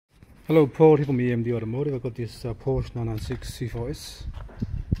Hello, Paul here from EMD Automotive. I got this Porsche 996 C4S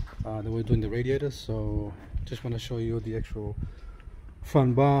that we're doing the radiator, so just want to show you the actual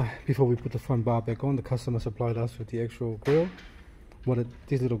front bar. Before we put the front bar back on, the customer supplied us with the actual grill.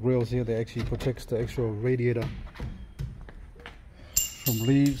 These little grills here, they actually protects the actual radiator from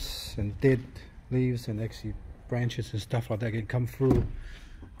leaves and dead leaves and actually branches and stuff like that can come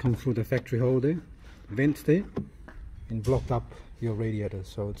through the factory hole there, vents there, and blocked up your radiator.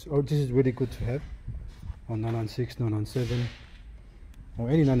 So this is really good to have on 996, 997 or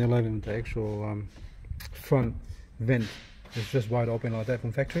any 911 with the actual front vent is just wide open like that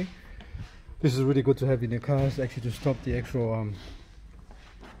from factory. This is really good to have in your cars, actually, to stop the actual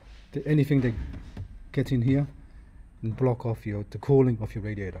anything that gets in here and block off the cooling of your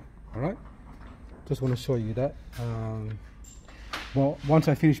radiator. All right, just want to show you that. Well, once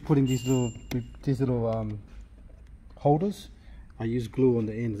I finish putting these little holders, I use glue on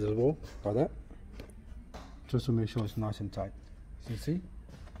the ends as well, like that, just to make sure it's nice and tight. You see,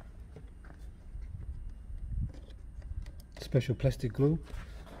 special plastic glue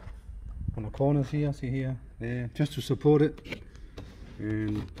on the corners here, see here, there, just to support it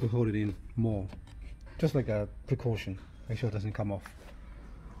and to hold it in more, just like a precaution, make sure it doesn't come off.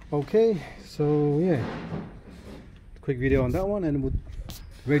 Okay, so yeah, quick video on that one, and with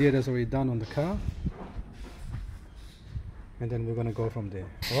radiator's already done on the car, and then we're gonna go from there.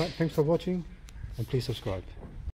 All right, thanks for watching, and please subscribe.